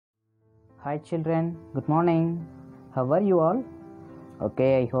Hi children, good morning. How are you all?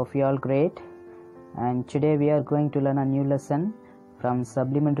 Okay, I hope you all great. And today we are going to learn a new lesson from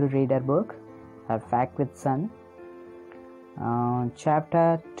Supplementary Reader book, A Fact with Sun.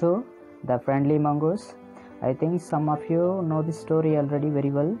 Chapter 2, The Friendly Mongoose. I think some of you know this story already very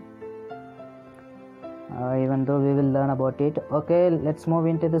well. Even though we will learn about it. Okay, let's move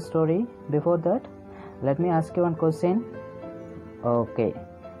into the story. Before that, let me ask you one question. Okay.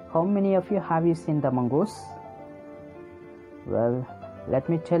 How many of you have seen the mongoose? Well, let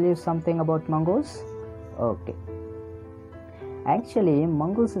me tell you something about mongoose. Okay. Actually,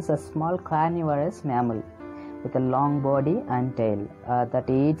 mongoose is a small carnivorous mammal with a long body and tail that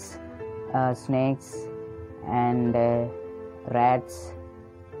eats snakes and rats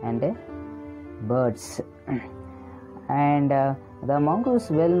and birds. And the mongoose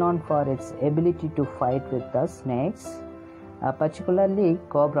is well known for its ability to fight with the snakes. Particularly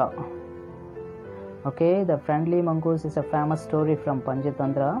cobra. Okay, the friendly mongoose is a famous story from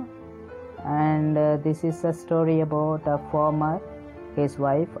Panchatantra, and this is a story about a farmer, his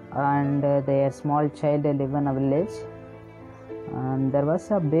wife, and their small child live in a village. And there was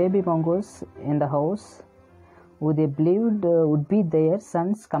a baby mongoose in the house who they believed would be their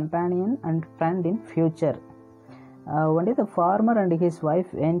son's companion and friend in future. One day the farmer and his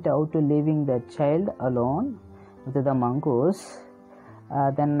wife went out to leaving the child alone with the mongoose.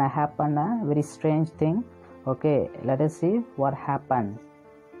 Then happened a very strange thing. Okay, let us see what happened.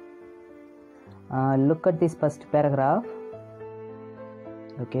 Look at this first paragraph.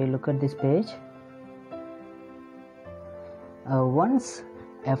 Okay, look at this page. Once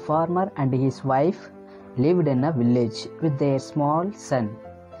a farmer and his wife lived in a village with their small son.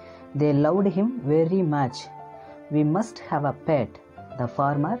 They loved him very much. We must have a pet, the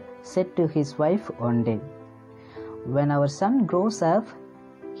farmer said to his wife one day. When our son grows up,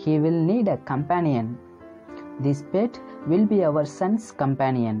 he will need a companion. This pet will be our son's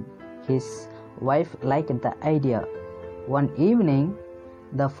companion. His wife liked the idea. One evening,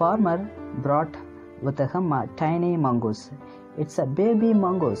 the farmer brought with him a tiny mongoose. It's a baby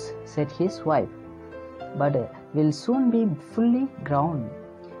mongoose, said his wife, but will soon be fully grown.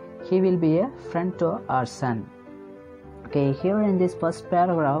 He will be a friend to our son. Okay, here in this first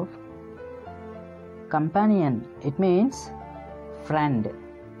paragraph, companion, it means friend.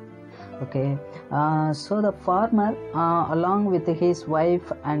 Okay, so the farmer along with his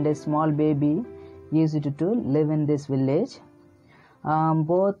wife and a small baby used to live in this village.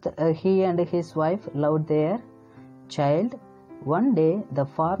 Both he and his wife loved their child. One day the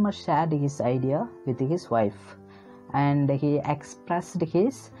farmer shared his idea with his wife, and he expressed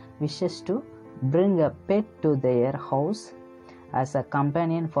his wishes to bring a pet to their house as a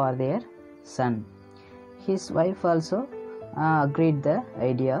companion for their son. His wife also agreed the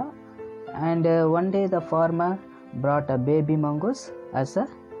idea, and one day the farmer brought a baby mongoose as a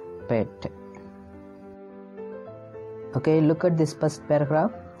pet. Okay, look at this first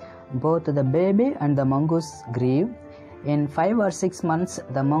paragraph. Both the baby and the mongoose grew. In 5 or 6 months,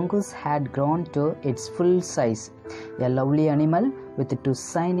 the mongoose had grown to its full size, a lovely animal with 2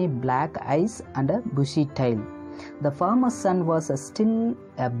 shiny black eyes and a bushy tail. The farmer's son was still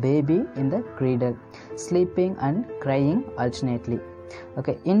a baby in the cradle, sleeping and crying alternately.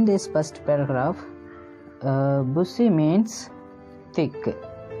 Okay, in this first paragraph, bushy means thick,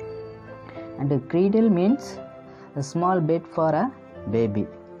 and cradle means a small bed for a baby.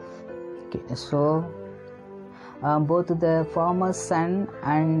 Okay, so both the farmer's son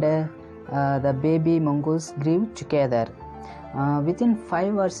and the baby mongoose grew together. Within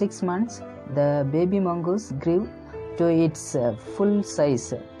 5 or 6 months, the baby mongoose grew to its full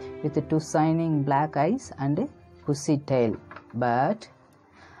size with 2 shining black eyes and a bushy tail. But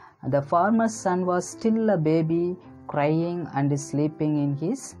the farmer's son was still a baby, crying and sleeping in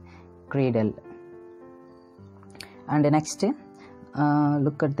his cradle. And next,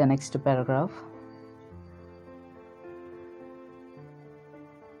 look at the next paragraph.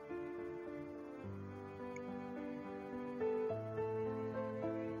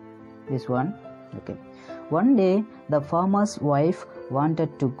 This one. Okay. One day, the farmer's wife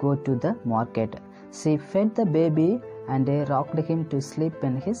wanted to go to the market. She fed the baby and rocked him to sleep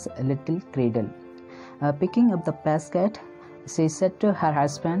in his little cradle. Picking up the basket, she said to her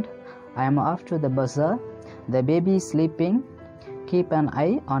husband, "I am off to the bazaar. The baby is sleeping. Keep an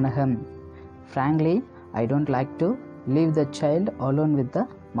eye on him. Frankly, I don't like to leave the child alone with the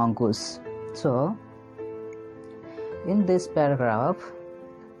mongoose." So, in this paragraph,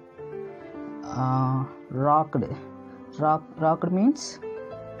 rocked means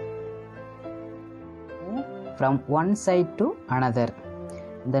from one side to another.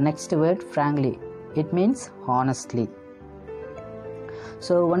 The next word, frankly, it means honestly.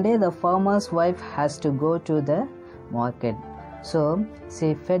 So one day the farmer's wife has to go to the market. So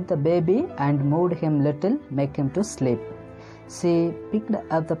she fed the baby and moved him little, make him to sleep. She picked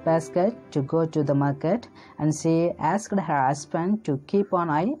up the basket to go to the market, and she asked her husband to keep an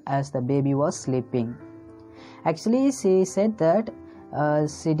eye as the baby was sleeping. Actually, she said that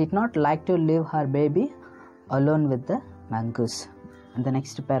she did not like to leave her baby alone with the mongoose. And the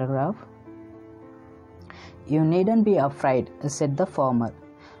next paragraph. You needn't be afraid, said the farmer.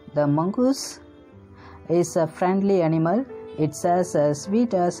 The mongoose is a friendly animal. It's as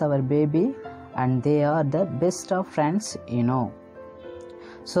sweet as our baby, and they are the best of friends, you know.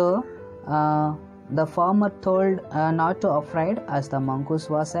 So the farmer told not to afraid, as the mongoose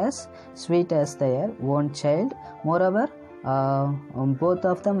was as sweet as their own child. Moreover, both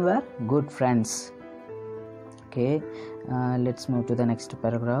of them were good friends. Okay, let's move to the next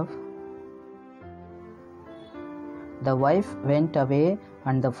paragraph. The wife went away,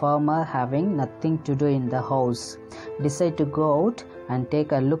 and the farmer, having nothing to do in the house, decided to go out and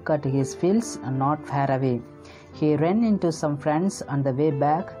take a look at his fields not far away. He ran into some friends on the way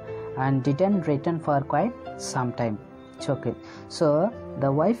back and didn't return for quite some time. Okay, so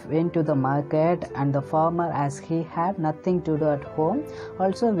the wife went to the market, and the farmer, as he had nothing to do at home,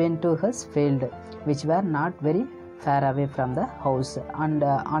 also went to his field, which were not very far away from the house. And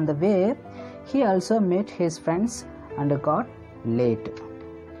on the way, he also met his friends and got late.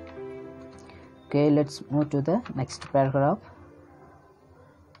 Okay, let's move to the next paragraph.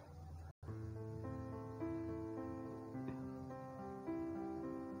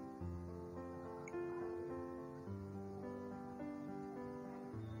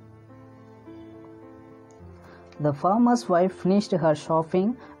 The farmer's wife finished her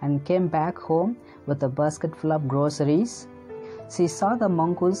shopping and came back home with a basket full of groceries. She saw the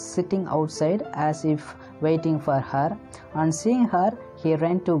mongoose sitting outside as if waiting for her. On seeing her, he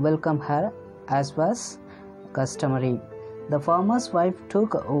ran to welcome her, as was customary. The farmer's wife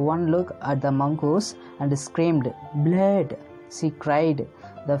took one look at the mongoose and screamed, "Blood!" she cried.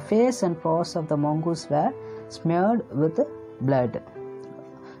 The face and paws of the mongoose were smeared with blood.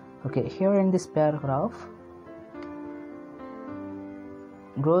 Okay, here in this paragraph,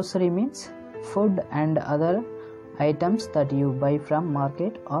 grocery means food and other items that you buy from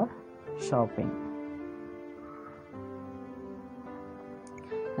market or shopping.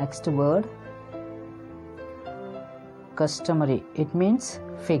 Next word, customary, it means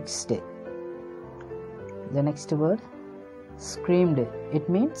fixed. The next word, screamed, it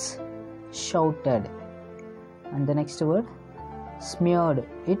means shouted. And the next word, smeared,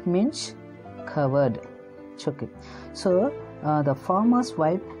 it means covered. Okay, so the farmer's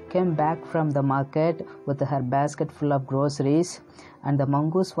wife came back from the market with her basket full of groceries, and the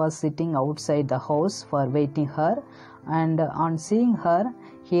mongoose was sitting outside the house for waiting her, and on seeing her,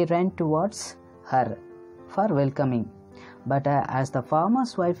 he ran towards her for welcoming. But as the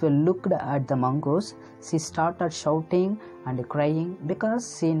farmer's wife looked at the mongoose, she started shouting and crying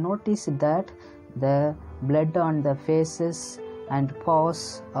because she noticed that the blood on the faces and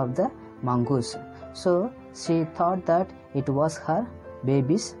paws of the mongoose. So she thought that it was her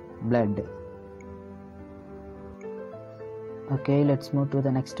baby's blood. Okay, let's move to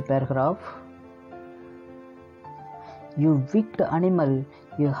the next paragraph. "You wicked animal,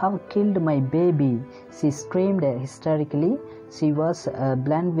 you have killed my baby," she screamed hysterically. She was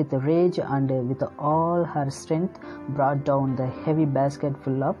blind with rage, and with all her strength brought down the heavy basket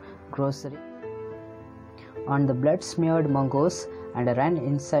full of grocery on the blood-smeared mongoose and ran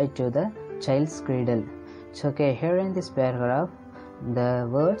inside to the child's cradle. So, okay, here in this paragraph, the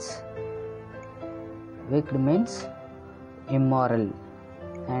words wicked means immoral,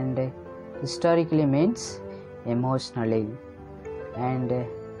 and historically means emotionally, and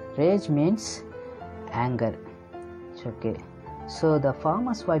rage means anger. Okay, so the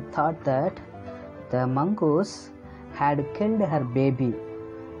farmer's wife thought that the mongoose had killed her baby.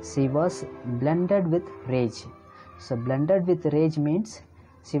 She was blinded with rage. So blinded with rage means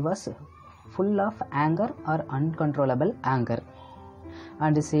she was full of anger or uncontrollable anger,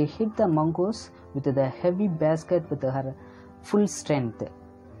 and she hit the mongoose with the heavy basket with her full strength,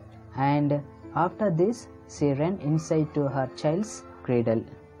 and after this she ran inside to her child's cradle.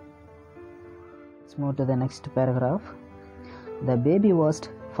 Let's move to the next paragraph. The baby was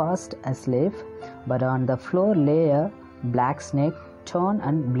fast asleep, but on the floor lay a black snake, torn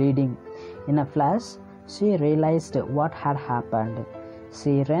and bleeding. In a flash, she realized what had happened.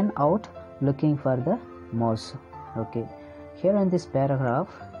 She ran out looking for the mouse. Okay, here in this paragraph,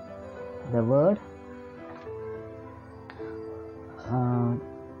 the word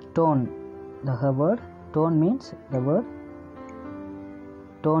tone. The word tone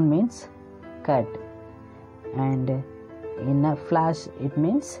means cut, and in a flash it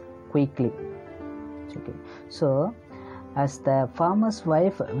means quickly. Okay. So as the farmer's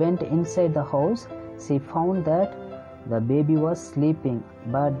wife went inside the house, she found that the baby was sleeping,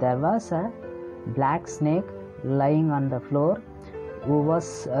 but there was a black snake lying on the floor who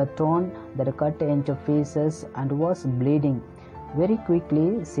was torn that cut into pieces and was bleeding. Very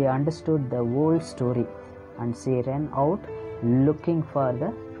quickly she understood the whole story and she ran out looking for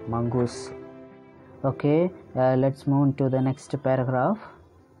the mongoose. Okay, let's move to the next paragraph.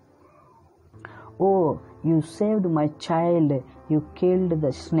 Oh, you saved my child, you killed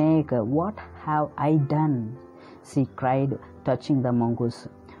the snake, what have I done? She cried, touching the mongoose,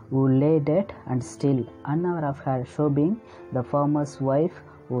 who lay dead and still, unaware of her sobbing. The farmer's wife,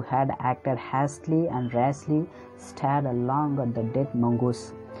 who had acted hastily and rashly, stared long at the dead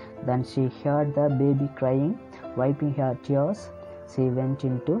mongoose. Then she heard the baby crying. Wiping her tears, she went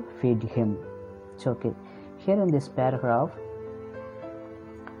in to feed him. Okay, here in this paragraph,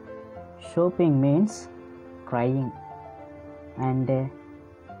 sobbing means crying, and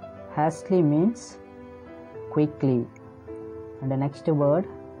hastily means quickly, and the next word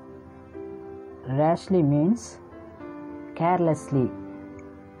rashly means carelessly,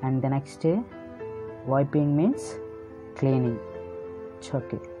 and the next wiping means cleaning.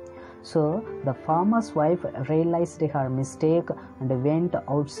 Okay. So the farmer's wife realized her mistake and went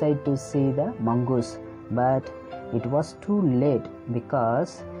outside to see the mongoose, but it was too late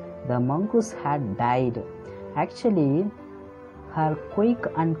because the mongoose had died. Actually, her quick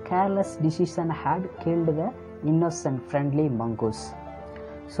and careless decision had killed the innocent friendly mongoose.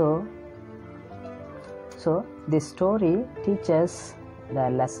 So this story teaches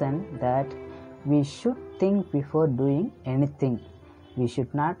the lesson that we should think before doing anything. We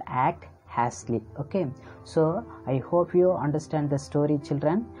should not act hastily. Okay, so I hope you understand the story,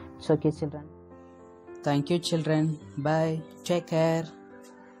 children. It's okay, children. Thank you, children. Bye. Take care.